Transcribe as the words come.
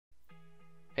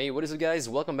Hey, what is up guys?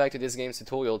 Welcome back to this game's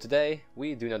tutorial. Today,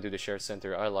 we do not do the share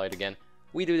center, I lied again.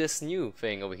 We do this new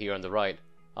thing over here on the right,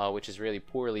 which is really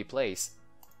poorly placed.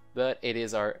 But it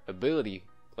is our ability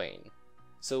plane.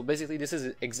 So basically this is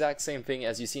the exact same thing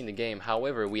as you see in the game,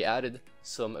 however we added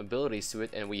some abilities to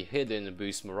it and we hidden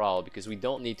boost morale because we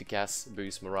don't need to cast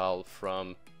boost morale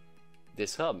from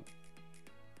this hub.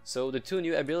 So the two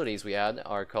new abilities we add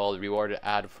are called rewarded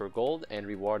add for gold and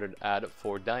rewarded add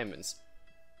for diamonds.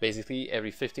 Basically,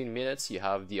 every 15 minutes you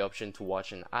have the option to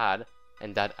watch an ad,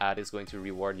 and that ad is going to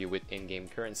reward you with in-game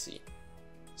currency.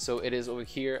 So it is over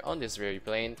here on this very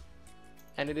plane,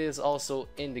 and it is also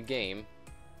in the game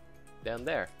down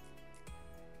there.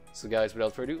 So guys,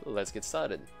 without further ado, let's get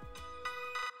started.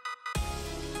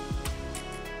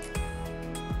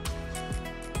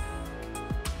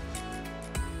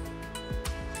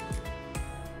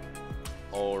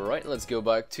 Alright, let's go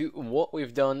back to what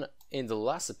we've done in the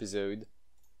last episode.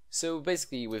 So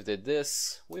basically we did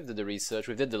this, we did the research,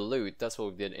 we did the loot, that's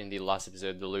what we did in the last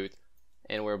episode, the loot,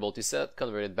 and we're able to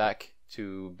convert it back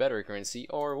to better currency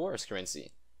or worse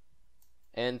currency.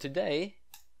 And today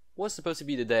was supposed to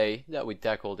be the day that we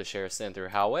tackled the share center,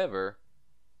 however,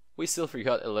 we still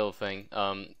forgot a little thing.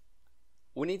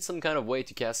 We need some kind of way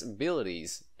to cast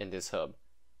abilities in this hub.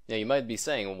 Now you might be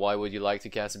saying, why would you like to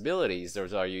cast abilities?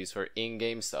 Those are used for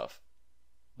in-game stuff.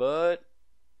 But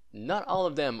not all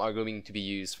of them are going to be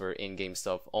used for in-game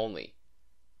stuff only.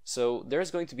 So there's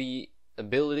going to be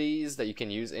abilities that you can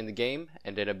use in the game,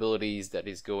 and then abilities that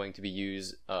is going to be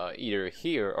used either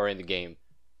here or in the game.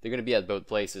 They're going to be at both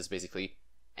places basically,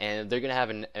 and they're going to have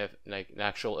an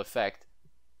actual effect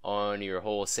on your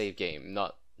whole save game,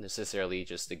 not necessarily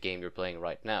just the game you're playing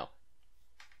right now.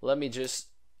 Let me just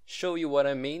show you what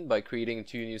I mean by creating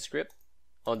two new scripts.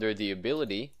 Under the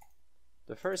ability,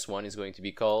 the first one is going to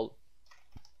be called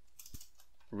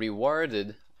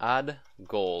rewarded add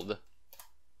gold,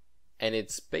 and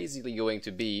it's basically going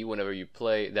to be whenever you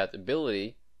play that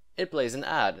ability it plays an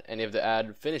ad, and if the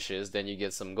ad finishes then you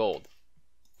get some gold.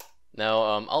 Now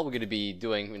all we're going to be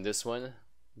doing in this one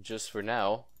just for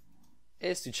now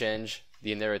is to change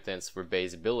the inheritance for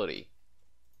base ability.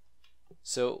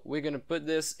 So we're going to put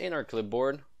this in our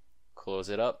clipboard, close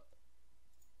it up,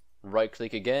 right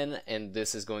click again, and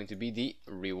this is going to be the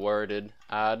rewarded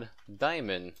add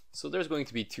diamond. So there's going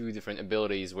to be two different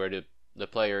abilities where the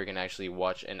player can actually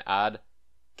watch an ad,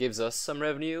 gives us some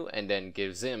revenue, and then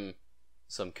gives him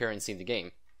some currency in the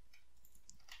game.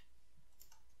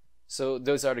 So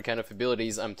those are the kind of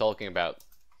abilities I'm talking about.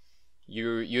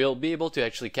 You'll be able to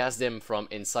actually cast them from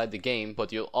inside the game,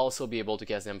 but you'll also be able to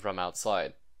cast them from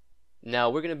outside.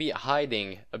 Now we're going to be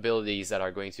hiding abilities that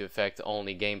are going to affect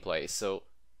only gameplay. So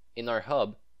in our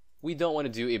hub, we don't want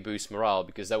to do a boost morale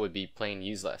because that would be plain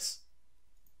useless.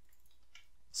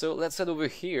 So let's head over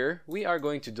here. We are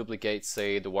going to duplicate,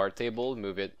 say, the war table,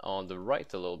 move it on the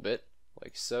right a little bit,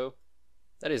 like so.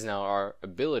 That is now our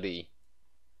ability.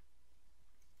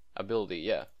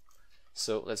 Yeah.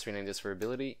 So let's rename this for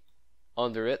ability.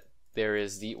 Under it, there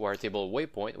is the war table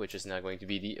waypoint, which is now going to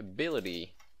be the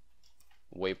ability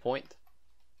waypoint.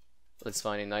 Let's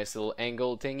find a nice little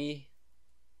angle thingy.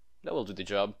 That will do the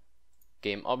job.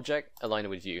 Game object, align it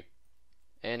with view.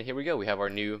 And here we go, we have our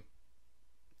new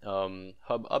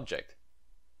hub object.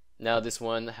 Now this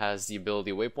one has the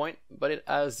ability waypoint, but it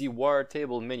has the war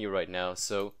table menu right now,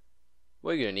 so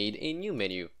we're gonna need a new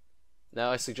menu. Now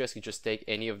I suggest you just take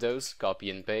any of those, copy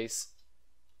and paste,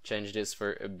 change this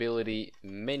for ability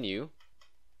menu.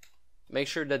 Make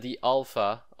sure that the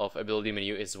alpha of ability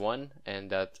menu is 1, and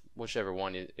that whichever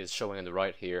one is showing on the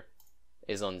right here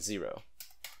is on 0.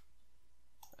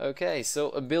 Okay, so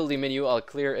ability menu, I'll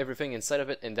clear everything inside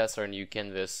of it, and that's our new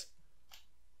canvas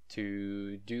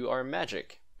to do our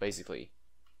magic, basically.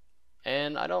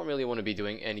 And I don't really want to be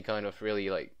doing any kind of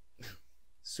really like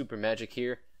super magic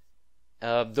here.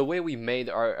 The way we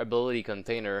made our ability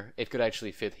container, it could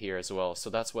actually fit here as well, so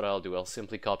that's what I'll do. I'll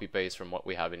simply copy paste from what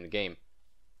we have in the game.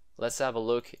 Let's have a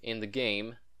look in the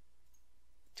game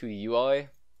to the UI,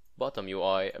 bottom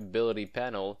UI, ability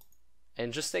panel,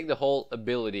 and just take the whole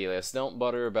ability list. Don't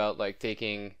bother about like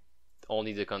taking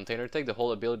only the container. Take the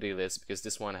whole ability list because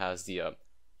this one has the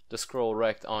scroll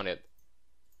rect on it.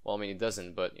 Well, I mean it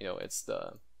doesn't, but you know it's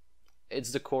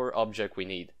the core object we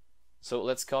need. So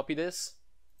let's copy this.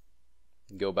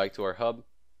 Go back to our hub.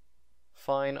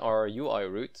 Find our UI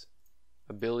root,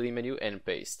 ability menu, and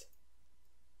paste.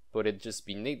 Put it just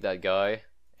beneath that guy,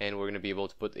 and we're gonna be able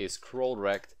to put a scroll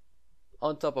rect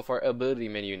on top of our ability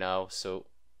menu now. So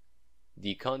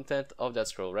the content of that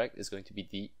scroll rect is going to be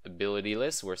the ability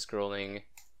list. We're scrolling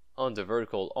on the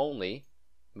vertical only,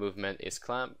 movement is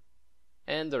clamp,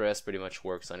 and the rest pretty much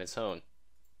works on its own.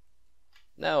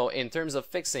 Now, in terms of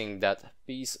fixing that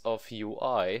piece of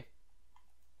UI,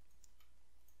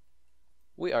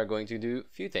 we are going to do a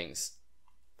few things.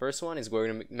 First one is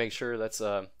going to make sure, let's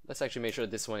actually make sure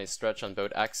that this one is stretched on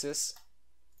both axes.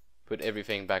 Put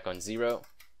everything back on 0.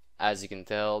 As you can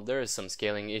tell, there is some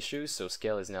scaling issues, so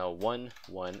scale is now 1,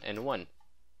 1, and 1.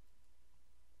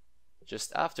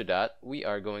 Just after that, we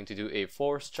are going to do a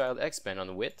force child expand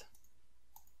on width.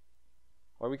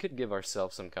 Or we could give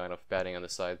ourselves some kind of padding on the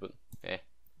side, but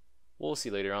we'll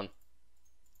see later on.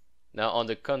 Now on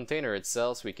the container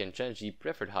itself, we can change the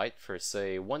preferred height for,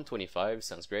 say, 125,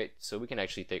 sounds great. So we can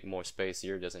actually take more space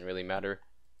here, doesn't really matter.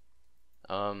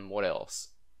 What else?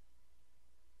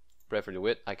 Preferred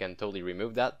width, I can totally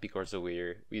remove that because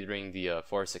we're doing the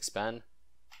force expand.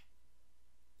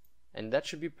 And that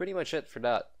should be pretty much it for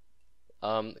that.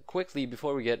 Quickly,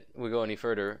 before we go any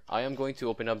further, I am going to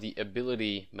open up the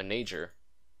ability manager.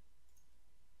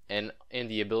 And in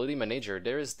the ability manager,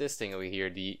 there is this thing over here,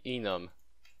 the enum.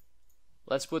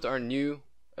 Let's put our new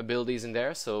abilities in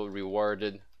there. So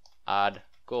rewarded add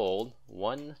gold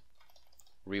 1,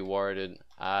 rewarded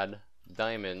add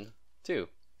diamond 2.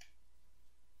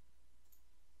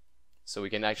 So we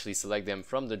can actually select them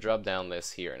from the drop down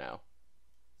list here now.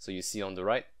 So you see on the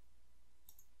right,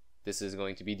 this is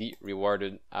going to be the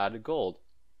rewarded add gold.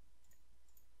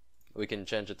 We can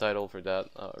change the title for that,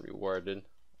 rewarded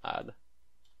add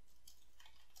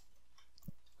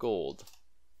gold.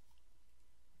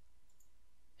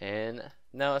 And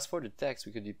now as for the text,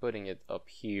 we could be putting it up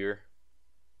here.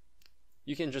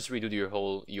 You can just redo your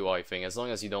whole UI thing. As long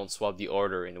as you don't swap the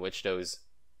order in which those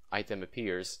item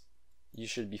appears, you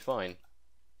should be fine.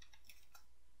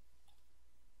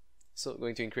 So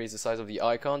going to increase the size of the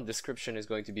icon. Description is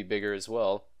going to be bigger as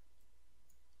well.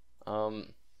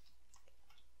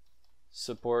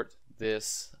 Support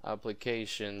this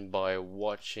application by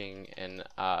watching an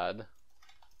ad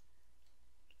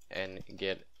and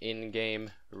get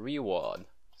in-game reward,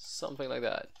 something like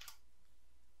that.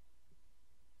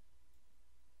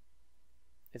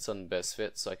 It's on best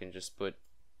fit, so I can just put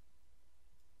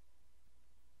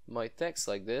my text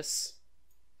like this.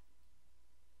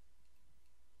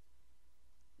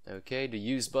 Okay, the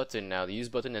use button now, the use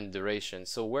button and duration.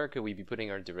 So where could we be putting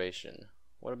our duration?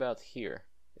 What about here?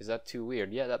 Is that too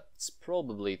weird? Yeah, that's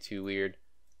probably too weird.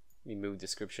 Let me move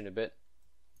description a bit.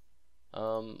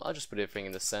 I'll just put everything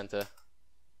in the center,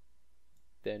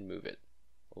 then move it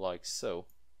like so.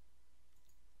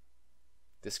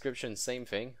 Description, same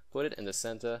thing, put it in the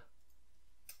center.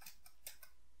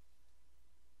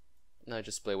 Now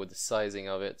just play with the sizing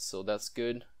of it, so that's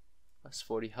good. As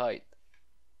for the height,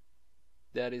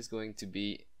 that is going to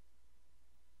be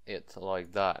it,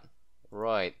 like that.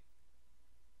 Right.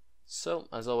 So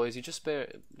as always, you just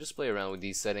play around with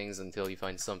these settings until you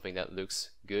find something that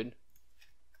looks good.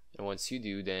 And once you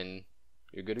do, then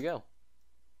you're good to go.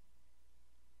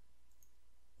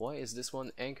 Why is this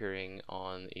one anchoring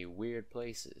on a weird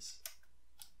places?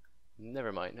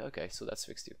 Never mind. Okay, so that's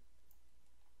fixed too.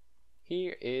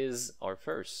 Here is our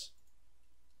first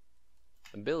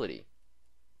ability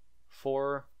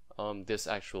for this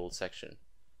actual section.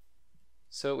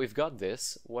 So we've got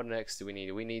this. What next do we need?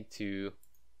 We need to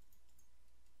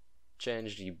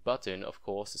change the button. Of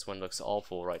course, this one looks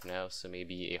awful right now, so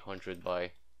maybe 100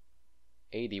 by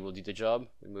 80 will do the job.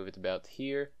 We move it about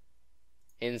here.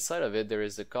 Inside of it, there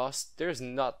is the cost. There's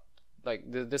not, like,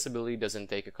 this ability doesn't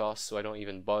take a cost, so I don't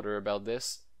even bother about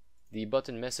this. The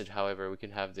button message, however, we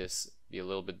can have this be a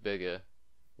little bit bigger,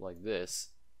 like this.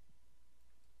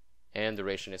 And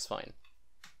duration is fine.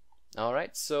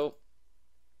 Alright, so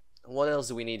what else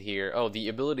do we need here? Oh, the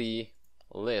ability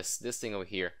list, this thing over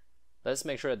here. Let's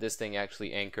make sure that this thing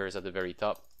actually anchors at the very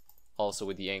top. Also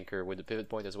with the anchor with the pivot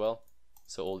point as well.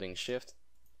 So holding shift.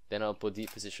 Then I'll put the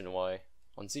position Y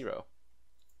on 0.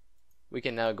 We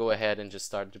can now go ahead and just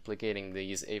start duplicating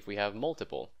these if we have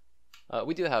multiple.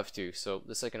 We do have two, so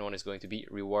the second one is going to be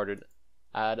rewarded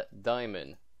add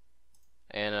diamond.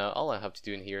 And all I have to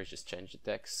do in here is just change the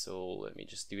text, so let me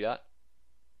just do that.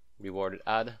 Rewarded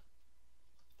add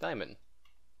diamond.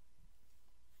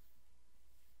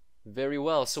 Very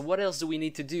well, so what else do we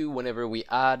need to do whenever we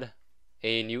add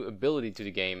a new ability to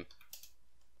the game?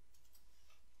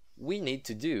 We need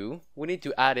to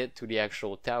add it to the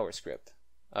actual tower script.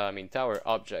 Tower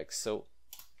objects. So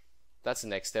that's the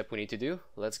next step we need to do.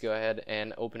 Let's go ahead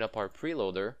and open up our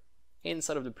preloader.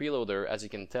 Inside of the preloader, as you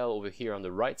can tell over here on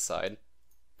the right side,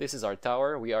 this is our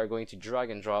tower. We are going to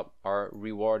drag and drop our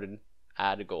rewarded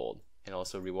add gold and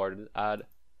also rewarded add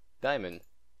diamond.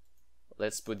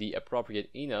 Let's put the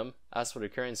appropriate enum. As for the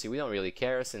currency, we don't really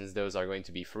care since those are going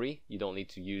to be free. You don't need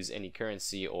to use any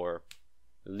currency or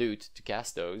loot to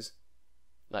cast those.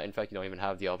 In fact, you don't even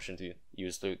have the option to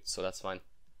use loot, so that's fine.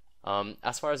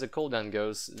 As far as the cooldown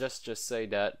goes, just say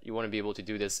that you want to be able to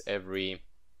do this every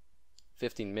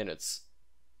 15 minutes.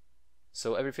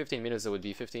 So every 15 minutes, that would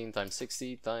be 15 times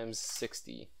 60 times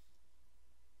 60.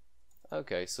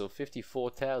 Okay, so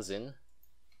 54,000.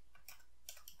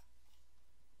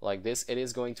 Like this, it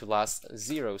is going to last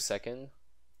 0 seconds.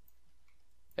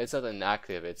 It's not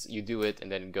inactive, it's you do it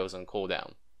and then it goes on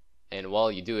cooldown. And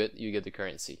while you do it, you get the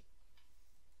currency.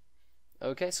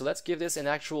 Okay, so let's give this an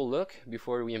actual look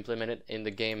before we implement it in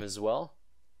the game as well.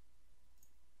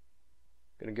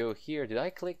 Gonna go here. Did I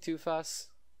click too fast?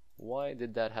 Why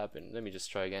did that happen? Let me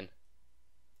just try again.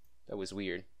 That was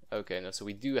weird. Okay, no, so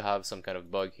we do have some kind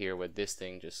of bug here where this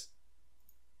thing just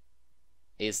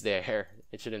is there.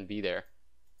 It shouldn't be there.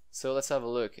 So let's have a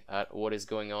look at what is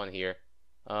going on here.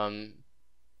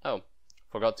 Oh,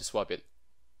 forgot to swap it.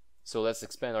 So let's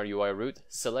expand our UI root,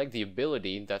 select the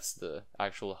ability, that's the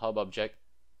actual hub object,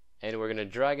 and we're gonna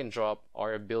drag and drop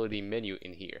our ability menu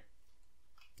in here.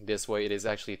 This way it is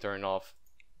actually turned off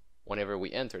whenever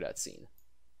we enter that scene.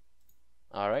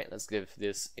 Alright, let's give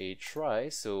this a try.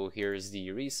 So here's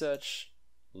the research,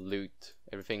 loot,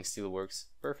 everything still works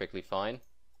perfectly fine.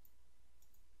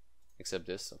 Except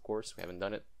this, of course, we haven't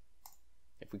done it.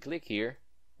 If we click here,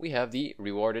 we have the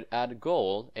rewarded add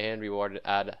gold and rewarded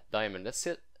add diamond. That's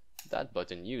it. That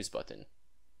button, use button.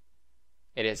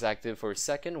 It is active for a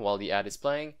second while the ad is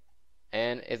playing,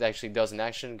 and it actually does an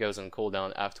action, goes on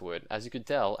cooldown afterward. As you could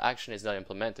tell, action is not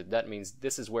implemented. That means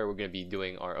this is where we're going to be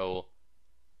doing our whole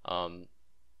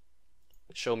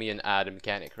show me an ad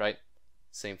mechanic, right?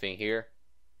 Same thing here.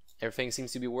 Everything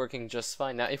seems to be working just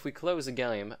fine. Now if we close the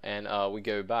game and we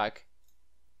go back,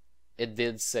 it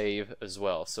did save as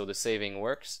well, so the saving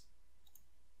works.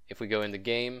 If we go in the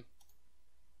game,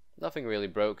 nothing really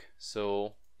broke,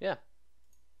 so yeah,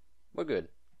 we're good.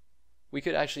 We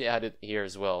could actually add it here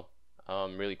as well,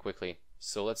 really quickly.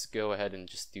 So let's go ahead and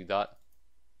just do that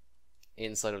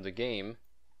inside of the game.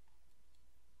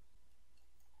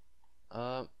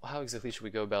 How exactly should we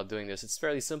go about doing this? It's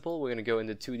fairly simple. We're going to go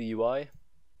into 2D UI,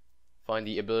 find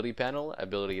the ability panel,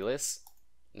 ability list.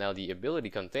 Now the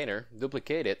ability container,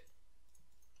 duplicate it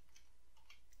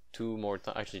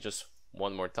actually just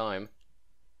one more time.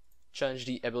 Change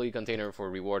the ability container for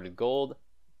rewarded gold,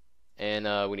 and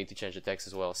we need to change the text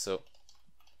as well. So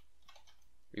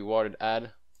rewarded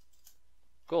add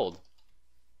gold.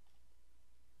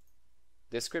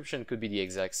 Description could be the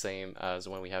exact same as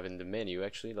one we have in the menu.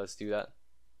 Actually, let's do that,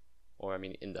 or I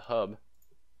mean in the hub.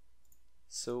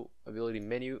 So ability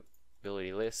menu,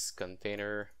 ability list,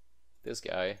 container, this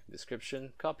guy,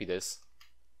 description, copy this,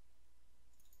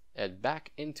 add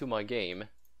back into my game.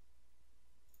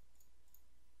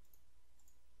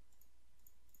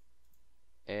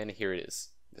 And here it is,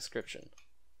 description.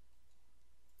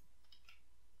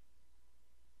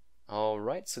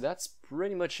 Alright, so that's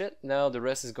pretty much it. Now the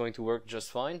rest is going to work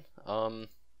just fine.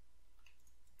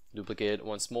 Duplicate it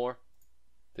once more.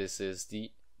 This is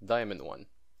the diamond one.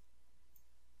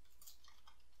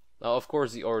 Now of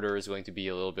course the order is going to be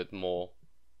a little bit more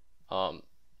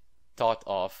thought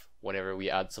of whenever we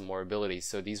add some more abilities.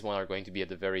 So these one are going to be at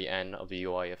the very end of the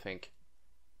UI, I think.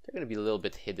 They're going to be a little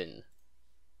bit hidden.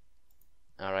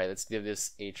 Alright, let's give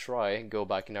this a try. Go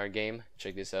back in our game.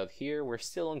 Check this out here. We're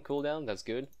still on cooldown. That's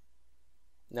good.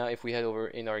 Now if we head over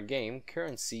in our game,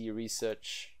 currency,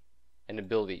 research, and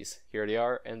abilities. Here they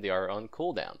are, and they are on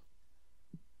cooldown.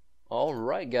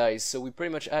 Alright guys, so we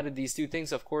pretty much added these two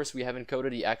things. Of course, we haven't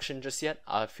coded the action just yet.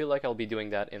 I feel like I'll be doing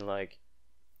that in like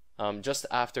just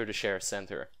after the share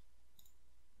center.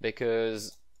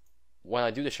 Because when I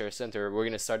do the share center, we're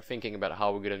going to start thinking about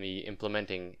how we're going to be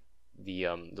implementing the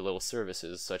little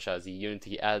services, such as the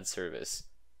Unity ad service,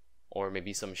 or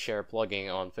maybe some share plugging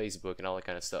on Facebook and all that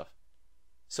kind of stuff.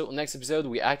 So next episode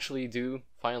we actually do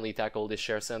finally tackle this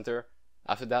share center.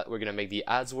 After that we're gonna make the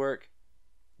ads work.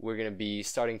 We're gonna be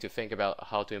starting to think about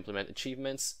how to implement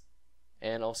achievements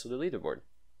and also the leaderboard.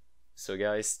 So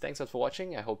guys, thanks a lot for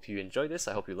watching. I hope you enjoyed this.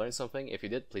 I hope you learned something. If you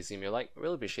did, please leave me a like. I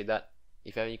really appreciate that.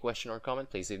 If you have any question or comment,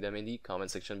 please leave them in the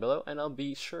comment section below and I'll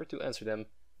be sure to answer them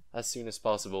as soon as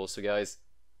possible. So guys,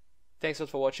 thanks a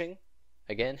lot for watching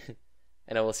again,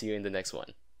 and I will see you in the next one.